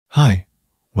Hi,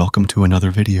 welcome to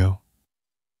another video.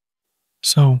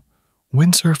 So,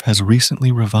 Windsurf has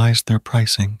recently revised their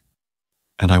pricing,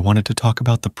 and I wanted to talk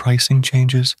about the pricing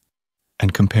changes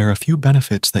and compare a few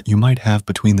benefits that you might have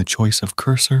between the choice of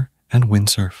Cursor and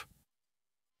Windsurf.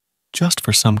 Just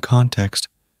for some context,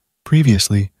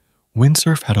 previously,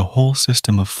 Windsurf had a whole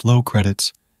system of flow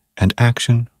credits and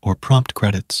action or prompt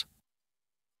credits.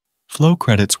 Flow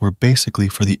credits were basically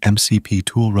for the MCP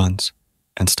tool runs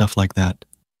and stuff like that.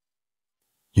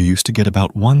 You used to get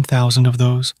about 1,000 of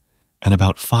those and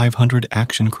about 500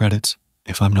 action credits,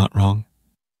 if I'm not wrong.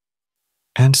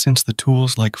 And since the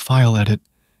tools like File Edit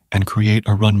and Create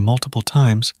are run multiple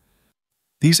times,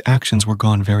 these actions were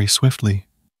gone very swiftly.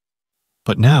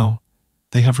 But now,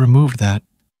 they have removed that,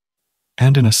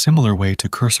 and in a similar way to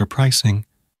Cursor pricing,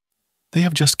 they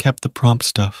have just kept the prompt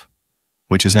stuff,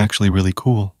 which is actually really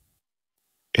cool.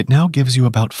 It now gives you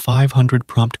about 500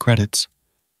 prompt credits,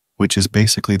 which is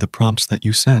basically the prompts that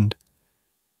you send,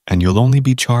 and you'll only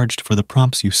be charged for the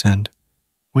prompts you send,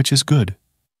 which is good.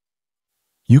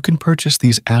 You can purchase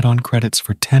these add-on credits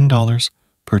for $10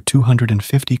 per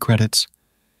 250 credits,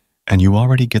 and you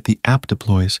already get the app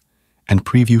deploys and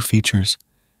preview features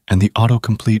and the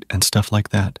autocomplete and stuff like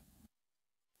that.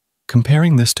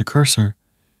 Comparing this to Cursor,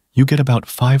 you get about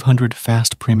 500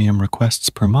 fast premium requests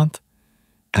per month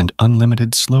and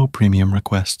unlimited slow premium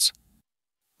requests.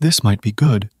 This might be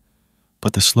good,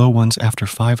 but the slow ones after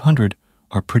 500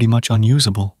 are pretty much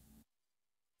unusable.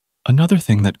 Another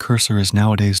thing that Cursor is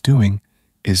nowadays doing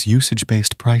is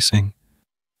usage-based pricing.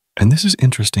 And this is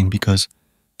interesting because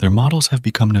their models have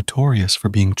become notorious for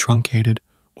being truncated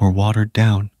or watered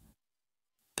down.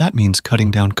 That means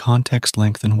cutting down context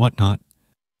length and whatnot.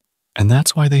 And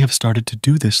that's why they have started to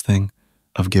do this thing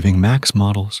of giving max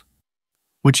models,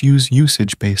 which use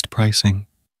usage-based pricing.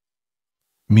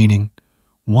 Meaning,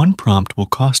 one prompt will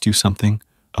cost you something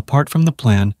apart from the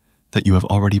plan that you have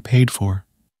already paid for.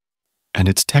 And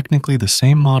it's technically the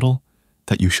same model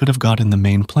that you should have got in the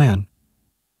main plan,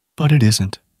 but it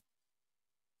isn't.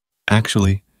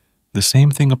 Actually, the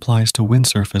same thing applies to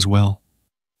Windsurf as well,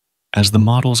 as the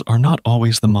models are not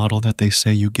always the model that they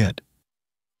say you get.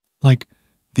 Like,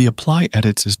 the apply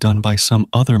edits is done by some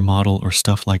other model or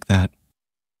stuff like that.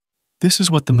 This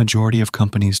is what the majority of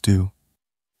companies do.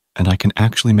 And I can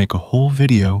actually make a whole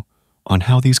video on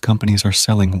how these companies are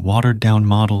selling watered-down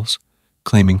models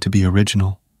claiming to be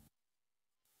original.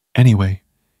 Anyway,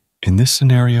 in this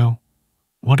scenario,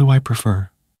 what do I prefer?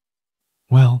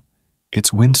 Well,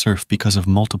 it's Windsurf because of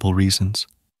multiple reasons.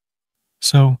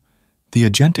 So, the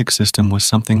agentic system was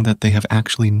something that they have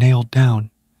actually nailed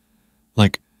down.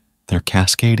 Like, their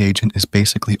Cascade agent is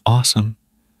basically awesome.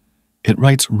 It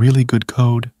writes really good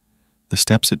code. The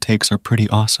steps it takes are pretty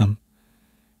awesome.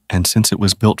 And since it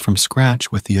was built from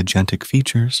scratch with the agentic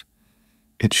features,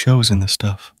 it shows in the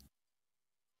stuff.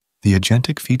 The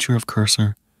agentic feature of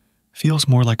Cursor feels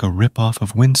more like a rip-off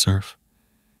of Windsurf,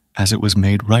 as it was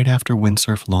made right after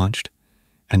Windsurf launched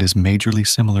and is majorly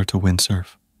similar to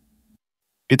Windsurf.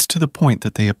 It's to the point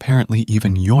that they apparently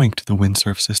even yoinked the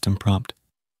Windsurf system prompt.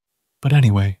 But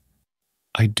anyway,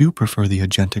 I do prefer the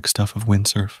agentic stuff of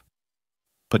Windsurf.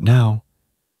 But now,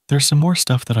 there's some more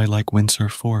stuff that I like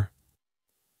Windsurf for.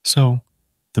 So,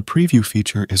 the preview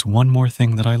feature is one more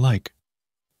thing that I like.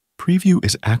 Preview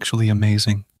is actually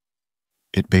amazing.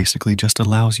 It basically just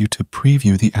allows you to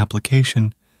preview the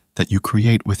application that you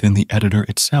create within the editor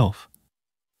itself,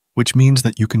 which means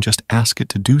that you can just ask it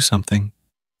to do something,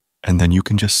 and then you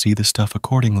can just see the stuff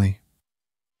accordingly.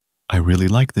 I really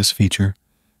like this feature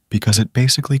because it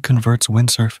basically converts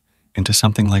Windsurf into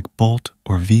something like Bolt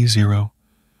or V0,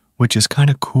 which is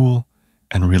kind of cool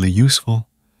and really useful,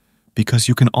 because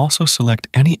you can also select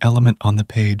any element on the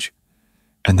page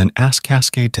and then ask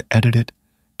Cascade to edit it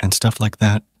and stuff like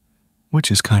that, which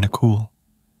is kind of cool.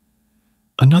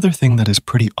 Another thing that is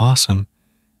pretty awesome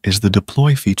is the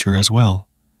deploy feature as well.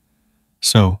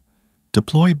 So,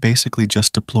 deploy basically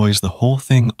just deploys the whole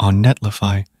thing on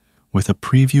Netlify with a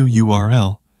preview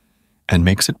URL and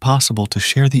makes it possible to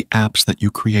share the apps that you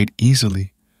create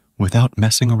easily without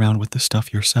messing around with the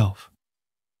stuff yourself.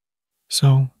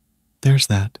 So, there's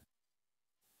that.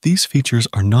 These features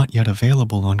are not yet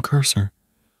available on Cursor,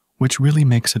 which really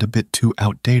makes it a bit too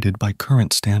outdated by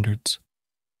current standards.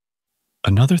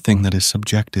 Another thing that is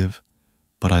subjective,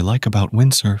 but I like about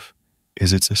Windsurf,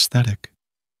 is its aesthetic.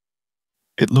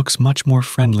 It looks much more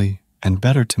friendly and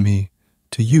better to me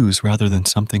to use rather than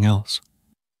something else.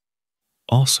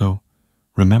 Also,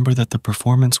 remember that the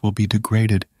performance will be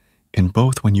degraded in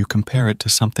both when you compare it to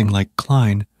something like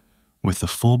Klein with the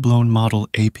full-blown model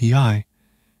API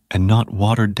and not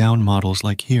watered-down models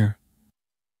like here.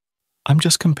 I'm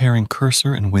just comparing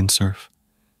Cursor and Windsurf,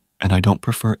 and I don't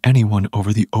prefer anyone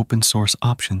over the open source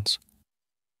options.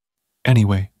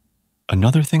 Anyway,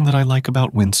 another thing that I like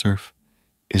about Windsurf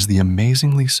is the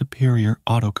amazingly superior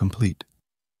autocomplete.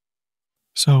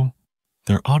 So,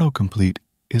 their autocomplete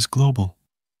is global.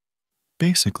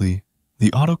 Basically,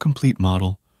 the autocomplete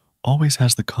model always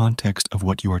has the context of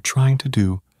what you are trying to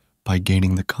do by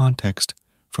gaining the context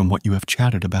from what you have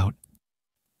chatted about.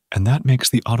 And that makes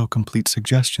the autocomplete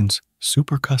suggestions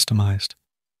super customized.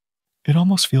 It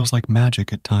almost feels like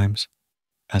magic at times,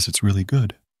 as it's really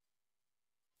good.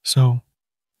 So,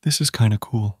 this is kind of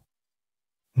cool.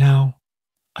 Now,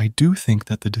 I do think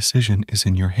that the decision is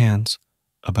in your hands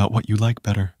about what you like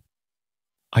better.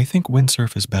 I think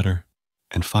Windsurf is better,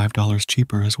 and $5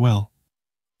 cheaper as well,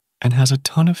 and has a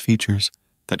ton of features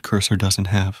that Cursor doesn't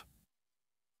have.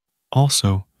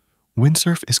 Also,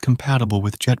 Windsurf is compatible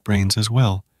with JetBrains as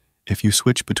well if you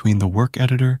switch between the work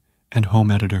editor and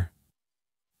home editor.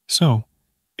 So,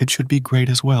 it should be great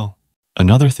as well.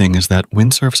 Another thing is that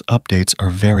Windsurf's updates are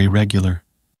very regular.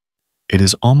 It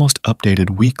is almost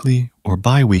updated weekly or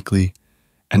bi-weekly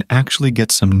and actually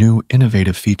gets some new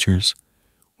innovative features,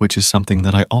 which is something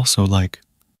that I also like.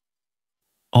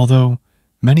 Although,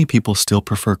 many people still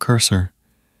prefer Cursor,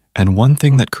 and one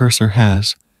thing that Cursor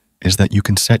has is that you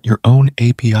can set your own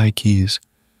API keys,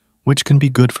 which can be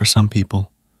good for some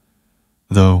people.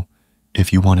 Though,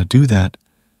 if you want to do that,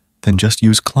 then just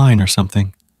use Klein or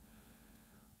something.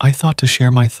 I thought to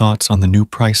share my thoughts on the new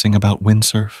pricing about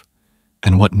Windsurf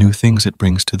and what new things it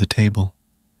brings to the table.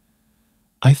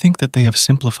 I think that they have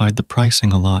simplified the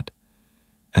pricing a lot,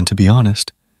 and to be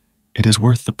honest, it is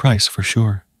worth the price for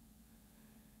sure.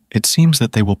 It seems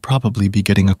that they will probably be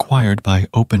getting acquired by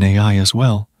OpenAI as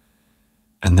well,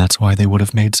 and that's why they would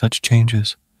have made such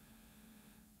changes.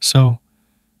 So,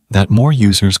 that more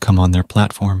users come on their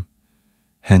platform,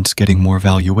 hence getting more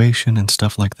valuation and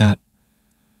stuff like that.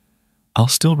 I'll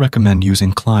still recommend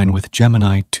using Klein with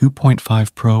Gemini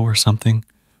 2.5 Pro or something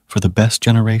for the best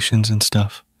generations and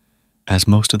stuff, as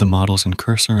most of the models in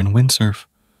Cursor and Windsurf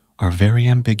are very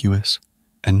ambiguous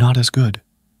and not as good.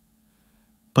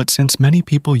 But since many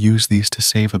people use these to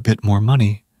save a bit more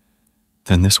money,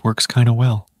 then this works kind of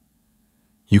well.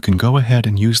 You can go ahead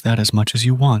and use that as much as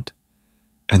you want,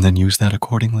 and then use that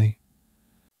accordingly.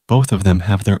 Both of them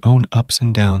have their own ups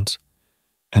and downs,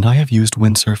 and I have used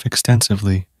Windsurf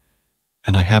extensively,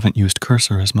 and I haven't used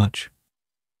Cursor as much.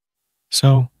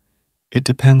 So, it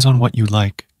depends on what you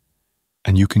like,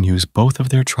 and you can use both of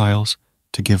their trials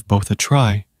to give both a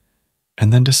try,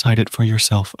 and then decide it for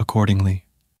yourself accordingly.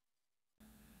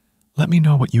 Let me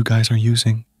know what you guys are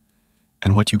using,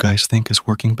 and what you guys think is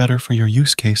working better for your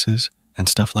use cases and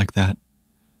stuff like that.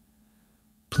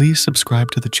 Please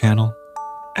subscribe to the channel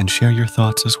and share your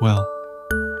thoughts as well.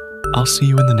 I'll see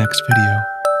you in the next video.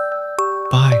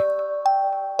 Bye.